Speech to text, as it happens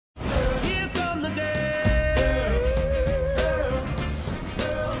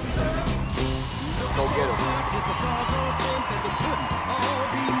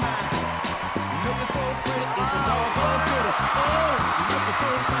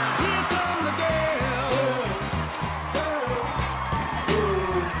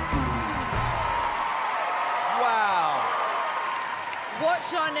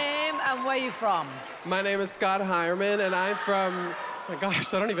from? My name is Scott Heierman, and I'm from... Oh my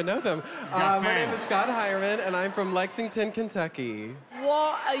gosh, I don't even know them. My name is Scott Heierman, and I'm from Lexington, Kentucky.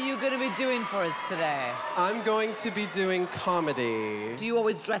 What are you going to be doing for us today? I'm going to be doing comedy. Do you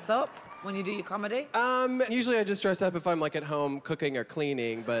always dress up when you do your comedy? Usually I just dress up if I'm like at home cooking or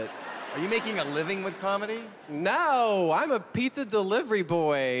cleaning, but... Are you making a living with comedy? No, I'm a pizza delivery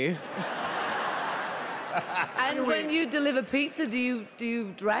boy. And when you deliver pizza, do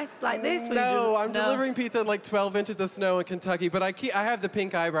you dress like this? No, I'm delivering pizza in like 12 inches of snow in Kentucky, but I have the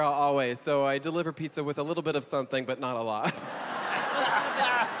pink eyebrow always, so I deliver pizza with a little bit of something, but not a lot.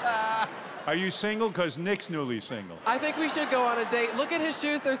 Are you single? Because Nick's newly single. I think we should go on a date. Look at his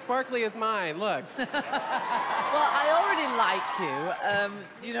shoes, they're sparkly as mine, look. Well, I already like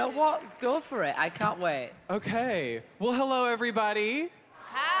you. You know what? Go for it. I can't wait. Okay. Well, hello, everybody.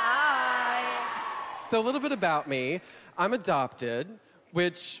 Hi. So a little bit about me. I'm adopted,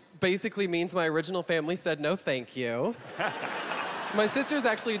 which basically means my original family said no thank you. My sister's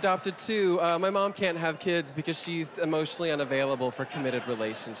actually adopted too. My mom can't have kids because she's emotionally unavailable for committed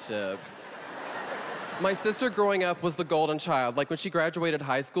relationships. My sister growing up was the golden child. Like when she graduated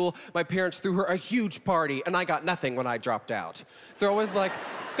high school, my parents threw her a huge party and I got nothing when I dropped out. They're always like,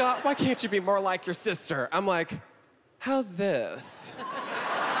 Scott, why can't you be more like your sister? I'm like, how's this?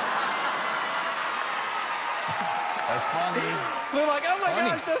 That's funny. They're like, oh my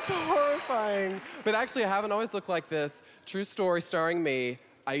gosh, that's horrifying. But actually, I haven't always looked like this. True story starring me.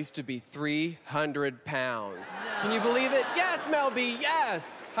 I used to be 300 pounds. No. Can you believe it? Yes, Mel B,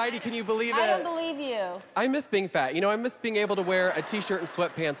 yes. Heidi, can you believe it? I don't believe you. I miss being fat. You know, I miss being able to wear a t-shirt and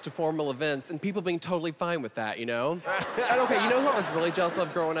sweatpants to formal events and people being totally fine with that, you know? And okay, you know who I was really jealous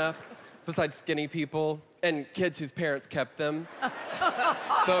of growing up? Besides skinny people and kids whose parents kept them. Oh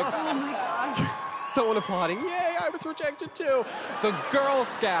my gosh. Someone applauding, yay, I was rejected too. The Girl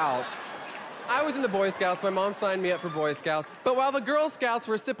Scouts. I was in the Boy Scouts, my mom signed me up for Boy Scouts, but while the Girl Scouts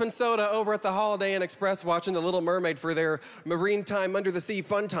were sipping soda over at the Holiday Inn Express watching The Little Mermaid for their Marine Time Under the Sea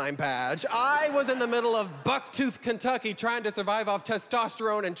Fun Time badge, I was in the middle of Bucktooth, Kentucky trying to survive off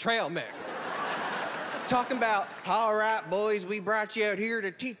testosterone and trail mix. Talking about, all right, boys, we brought you out here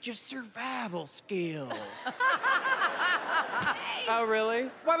to teach you survival skills. Oh, really?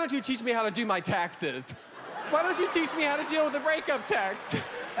 Why don't you teach me how to do my taxes? Why don't you teach me how to deal with a breakup text?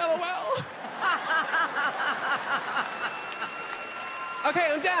 LOL. Okay,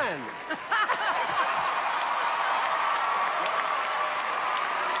 I'm done.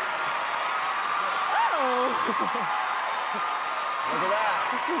 Oh. Look at that.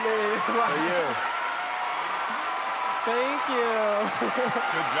 That's for me. Wow. For you. Thank you.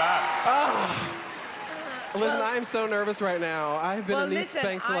 Good job. Oh. Listen, I'm so nervous right now. I've been in these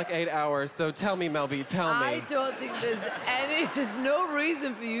Spanx for like 8 hours, so tell me, Mel B, tell me. I don't think there's no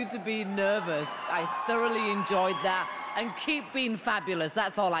reason for you to be nervous. I thoroughly enjoyed that. And keep being fabulous,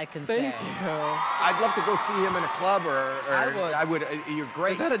 that's all I can say. Thank you. I'd love to go see him in a club or I would. You're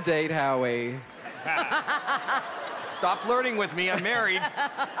great. Is that a date, Howie? Stop flirting with me, I'm married.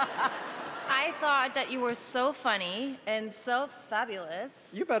 I thought that you were so funny and so fabulous.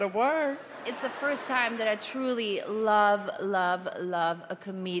 You better work. It's the first time that I truly love a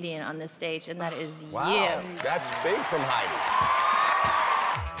comedian on the stage, and that is you. That's big from Heidi.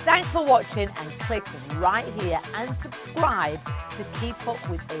 Thanks for watching, and click right here and subscribe to keep up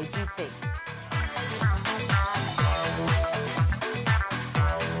with AGT.